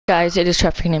Guys, it is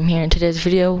Trafficking Him here. In today's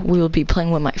video, we will be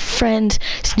playing with my friend,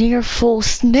 Sneerful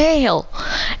Snail,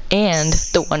 and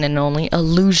the one and only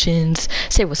Illusions.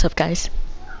 Say what's up, guys.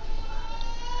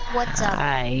 What's up?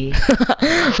 Hi.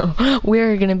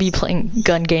 We're gonna be playing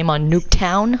gun game on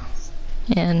Nuketown,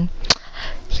 and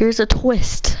here's a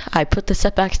twist. I put the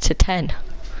setbacks to 10,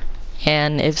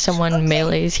 and if someone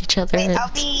melees each other, wait,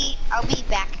 I'll be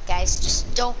back, guys.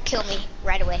 Just don't kill me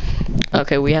right away.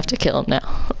 Okay, we have to kill him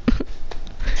now.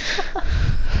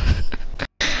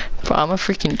 Bro, I'm a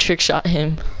freaking trick shot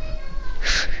him.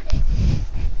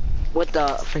 What the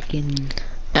freaking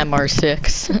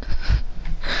MR6.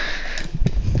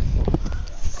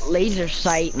 laser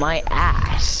sight my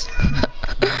ass.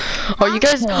 Oh, you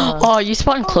guys, oh, you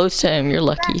spawned close to him. You're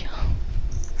lucky.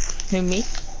 Who, me?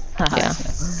 Yeah,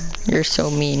 you're so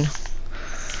mean.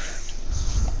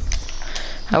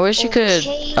 I wish you could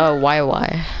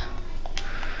YY,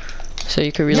 so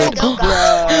you could reload.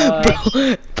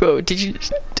 Bro, did you?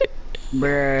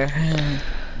 Bruh.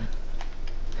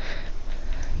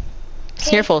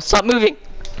 Careful! Stop moving.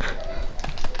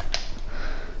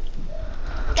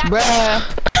 Bruh.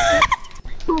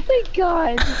 Oh my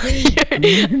god.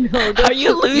 No, are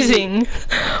you losing?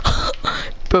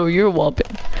 Bro, you're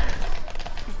whopping.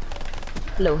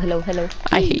 Hello, hello, hello.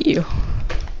 I hate you.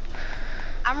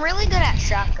 I'm really good at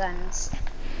shotguns.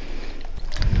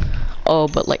 Oh,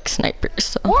 but like snipers.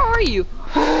 So. Where are you?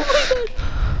 Oh my god.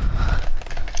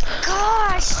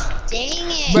 Gosh, dang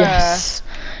it. Yes.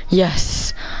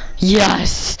 Yes.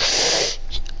 Yes.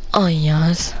 Oh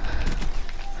yes.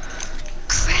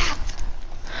 Crap.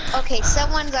 Okay,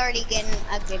 someone's already getting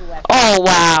a good weapon. Oh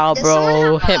wow, Does bro.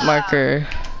 someone have Hit marker.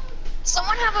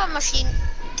 Someone have a machine?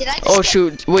 Did I just Oh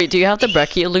shoot. Wait, do you have the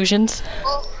Brecci illusions?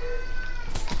 Oh,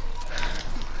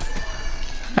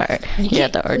 Alright. Yeah,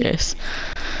 the Argus.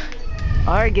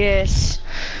 Argus.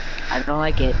 I don't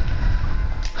like it.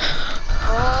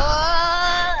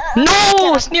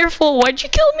 No! Sneerful, why'd you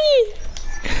kill me?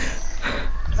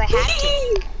 'cause I had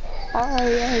to.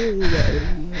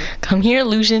 Come here,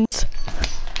 illusions.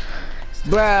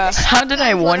 Bruh. How did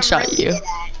I That's what I'm one-shot really you? good at.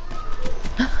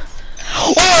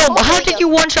 Oh, how did you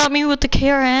one-shot me with the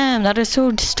KRM? That is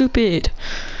so stupid.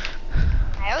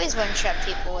 I always one-shot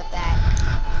people with that.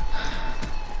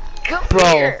 Come Bro,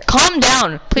 here. calm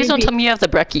down. Please don't tell me you have the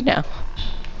Brecci now.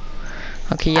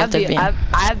 Okay, you have the I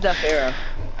have the Pharaoh.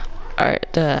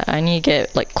 Alright, I need to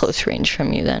get like close range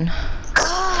from you then.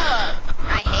 God,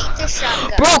 I hate the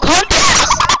shotgun. Bro, calm down!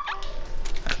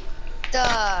 The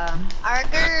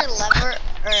Arger lever,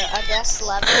 or I guess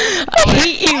lever. I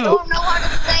hate I you! don't know how to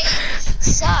say it.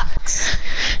 Sucks.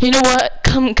 You know what?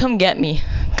 Come get me.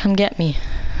 Come get me.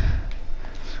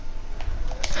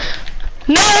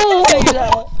 No!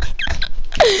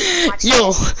 Watch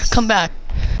Yo, this. come back.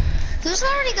 Who's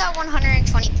already got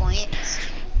 120 points?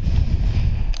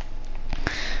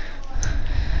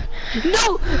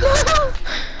 No!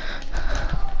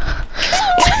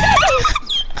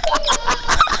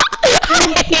 I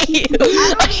hate you. I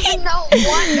don't even know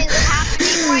what is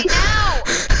happening right now.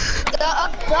 The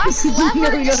bus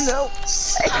lever just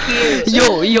sucks.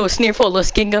 Yo, Sneerful,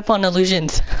 let's gang up on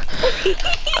illusions. Wait.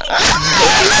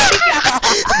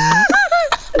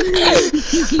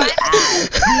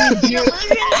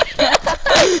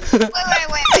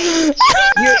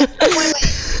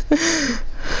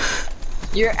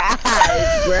 Your ass,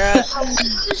 bruh.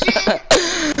 Illusion?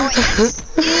 Oh, wait, that's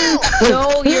you.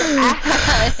 No, your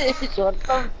ass. What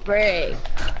the frick?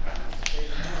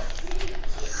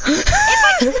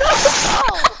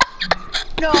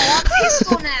 No, I'm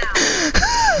pistol now.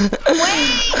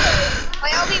 Wait,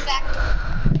 I'll be back.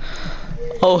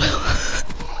 Oh.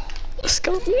 Let's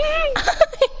go. What?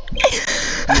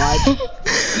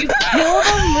 You killed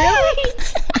him, really?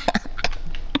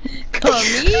 Come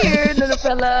here, little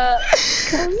fella.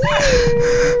 Come here.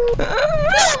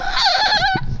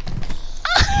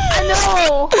 I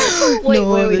know. Wait.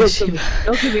 Don't kill me.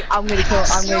 Don't kill me. I'm gonna kill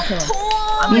him.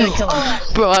 I'm gonna kill him.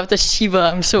 Bro, I have the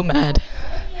Shiva. I'm so mad.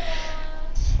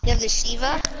 You have the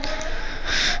Shiva?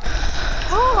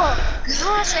 Oh,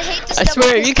 gosh, I hate this. I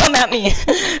swear, you come at me.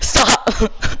 Stop.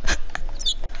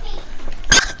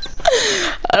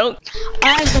 I don't. I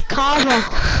have the Kava.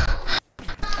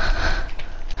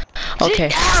 Okay.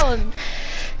 Sit down.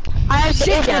 I have the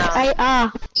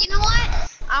FFAR. You know what?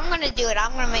 I'm gonna do it.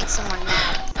 I'm gonna make someone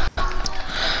mad.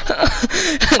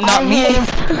 Not me.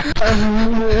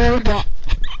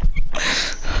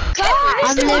 Gosh,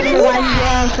 I'm level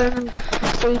 1 from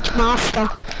Stage Master.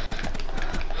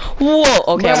 Whoa.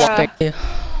 Okay, I won't pick you.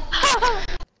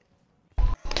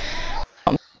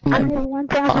 I'm level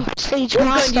 1000 Stage What gun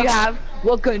Master. do you have?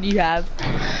 What gun do you have?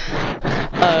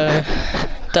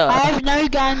 I have no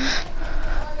gun.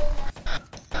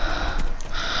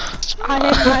 I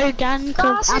have no gun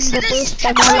because I'm the best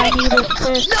and all I need is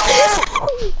first.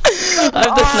 I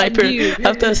have the sniper. I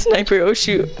have the sniper. Oh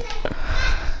shoot.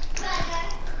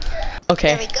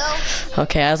 Okay. There we go.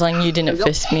 Okay, as long as you didn't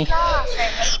fist me. Gosh, I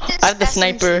hate this I have the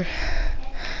sniper.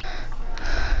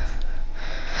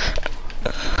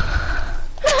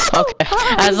 Okay.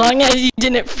 As long as you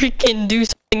didn't freaking do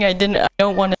something I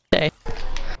don't want to say.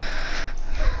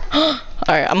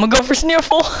 Alright, I'm gonna go for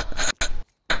Sneerful.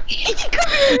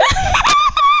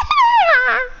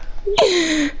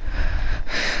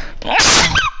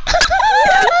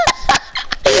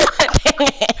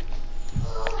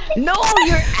 No,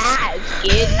 your ass,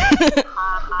 kid.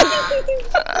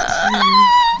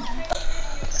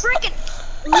 Freaking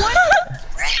what?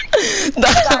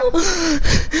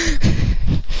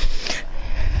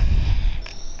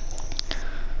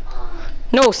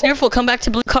 No, Sneerful, come back to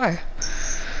blue car.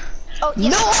 Oh,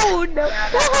 yes. No.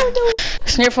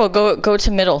 Sneerful, go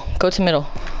to middle. Go to middle.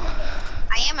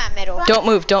 I am at middle. Don't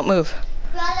move. No.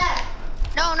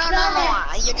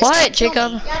 You're just What, gonna kill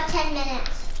Jacob? me. You got 10 minutes.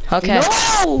 Okay. No,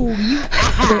 you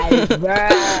ass, bro.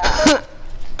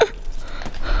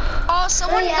 Oh,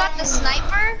 someone got the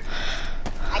sniper?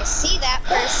 I see that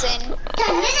person.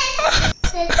 10 minutes.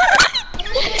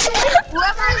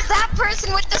 Whoever is that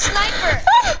person with the sniper?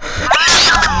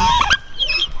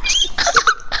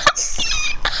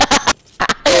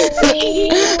 Okay,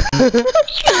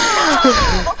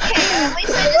 at least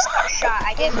I just got shot.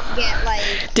 I didn't get like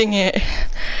Dang it.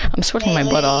 I'm sweating my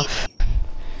butt off.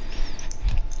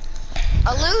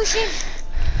 illusion.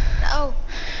 No.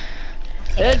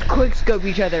 Let's quick scope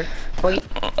each other. Wait.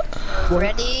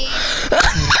 Ready?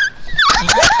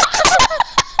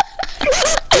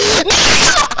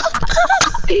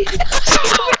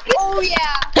 Oh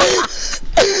yeah.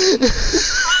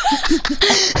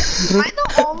 Am I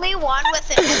the only one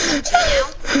with an SMG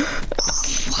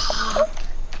now?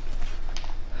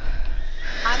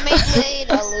 I made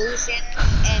illusion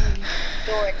and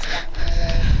George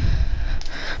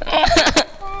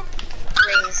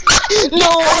crazy. No,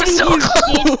 I'm so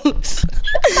close.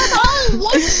 Oh,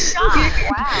 one shot!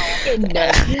 Wow.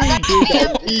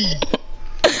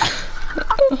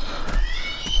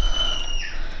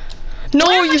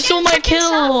 No, you stole my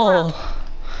kill.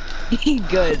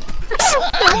 Good.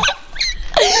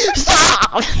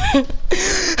 Stop.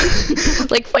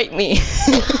 Like, fight me.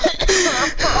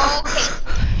 Okay.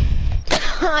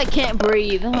 I can't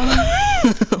breathe.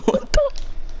 What the?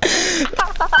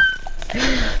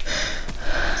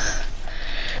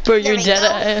 Bro, you're we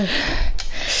dead.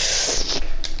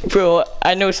 Bro,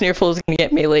 I know Sneerful is gonna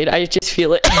get meleeed. I just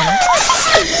feel it.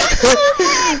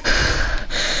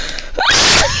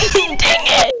 Dang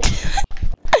it!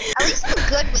 At least I'm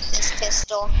good with this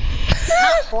pistol.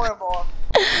 Not horrible.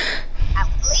 At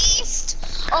least.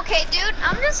 Okay, dude,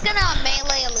 I'm just gonna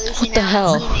melee illusion. What the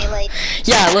hell? Melee.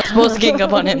 Yeah, let's both gang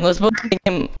up on him. Let's both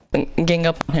gang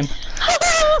up on him.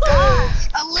 Gosh,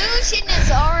 illusion is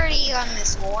already on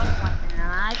this one.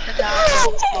 I forgot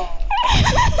what it's called.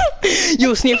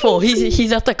 Yo, Sneerful,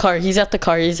 he's at the car. He's at the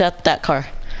car. He's at that car.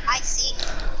 I see.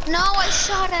 No, I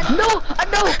shot at him. No,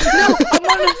 I'm on a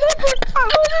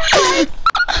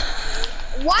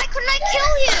Why couldn't I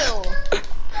kill you?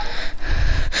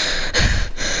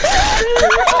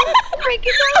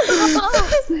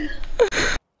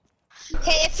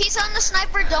 Okay, if he's on the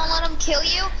sniper, don't let him kill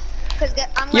you. Cause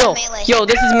I'm gonna melee. Yo,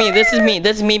 this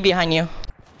is me behind you.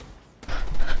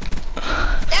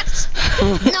 That's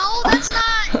no, that's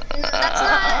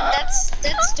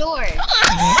door.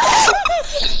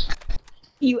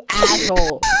 You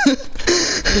asshole.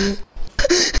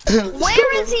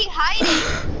 Where is he hiding?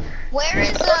 Where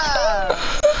is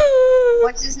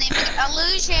what's his name?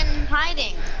 Illusion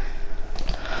hiding.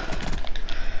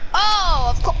 Oh,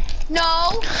 of course.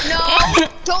 No,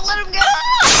 don't let him go.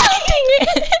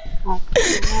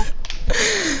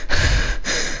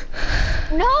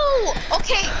 No.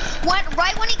 Okay.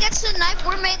 Right when he gets to the knife,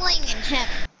 we're meleeing him.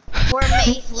 We're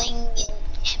meleeing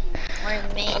him.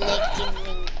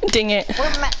 Dang it. Bro,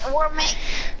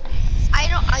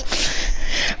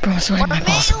 I'm sweating my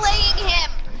balls. We're meleeing him.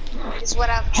 Is what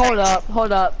I'm. Hold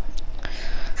up.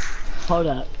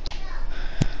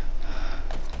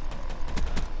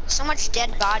 So much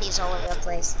dead bodies all over the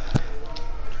place.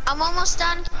 I'm almost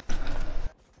done.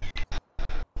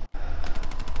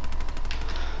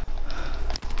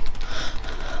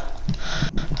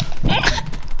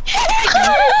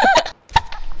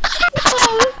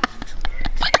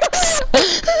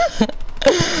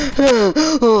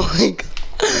 Oh my god.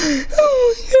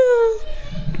 Oh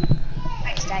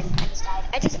my god.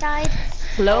 I just died.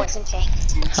 Hello? I wasn't changed.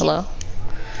 attention. Hello?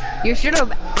 You should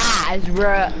have asked,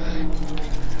 bruh.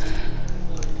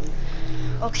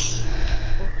 Okay.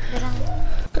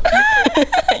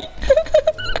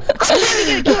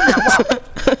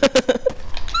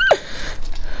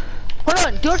 Hold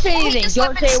on, don't say anything. this Don't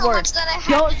weapon say a so word. much that I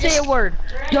have Don't to say a just- word.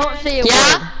 Don't say a word.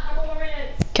 Yeah?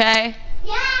 Okay.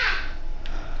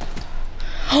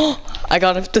 Oh, I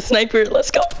got the sniper.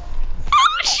 Let's go.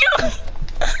 Shoot.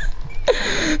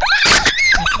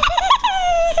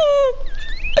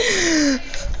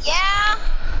 Yeah.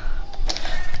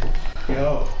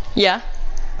 Yo, Yeah.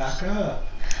 back up.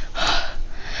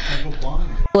 Don't go blind.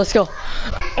 Let's go.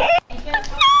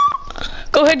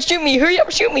 Go ahead, shoot me. Hurry up,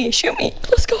 shoot me. Shoot me.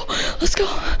 Let's go. Let's go.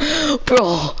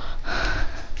 Bro.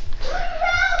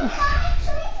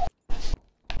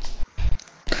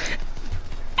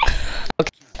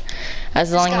 Okay.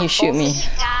 As long as you shoot me.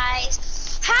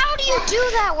 Guys, how do you do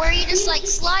that where you just like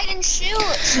slide and shoot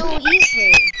so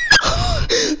easily?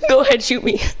 Go ahead, shoot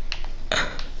me.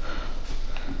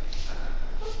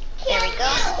 There we go.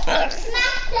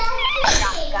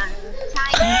 Shotgun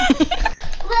time.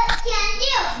 What can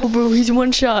you Oh, bro, he's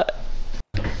one shot.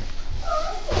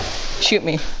 Shoot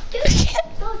me.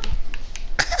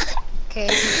 Okay.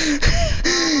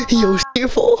 Yo,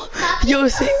 careful. Yo,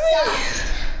 see me.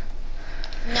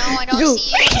 No, I don't Yo.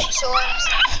 see you. Shorts.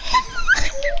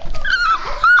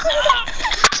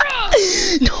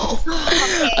 No.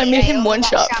 I made him one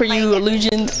shot for you,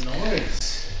 illusions.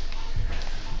 Noise.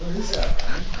 What is that?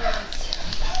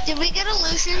 Did we get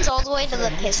illusions all the way to the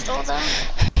pistol though?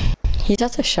 He's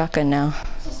at the shotgun now.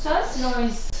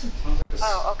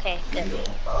 Oh, okay, good.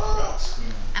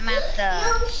 I'm at the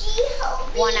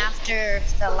one after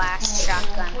the last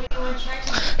shotgun.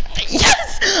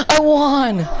 Yes! I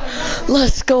won!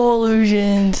 Let's go,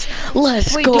 illusions.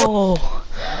 Let's go.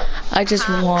 I just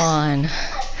won.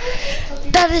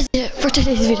 That is it for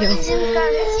today's video.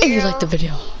 If you liked the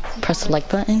video, press the like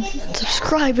button and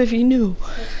subscribe if you're new.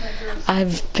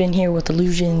 I've been here with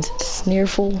illusions.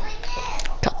 Sneerful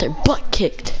got their butt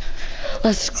kicked.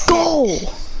 Let's go!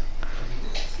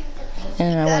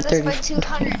 And I went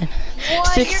 30.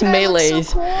 6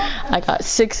 melees. I got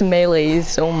 6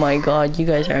 melees. Oh my god, you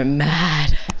guys are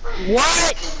mad.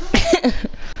 What?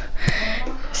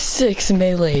 6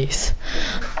 melees.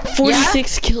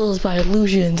 46 kills by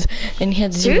illusions, and he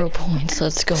had 0 points.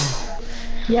 Let's go.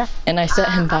 Yeah. And I set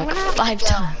him back 5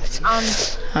 times.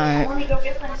 Alright.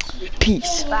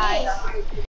 Peace. Bye.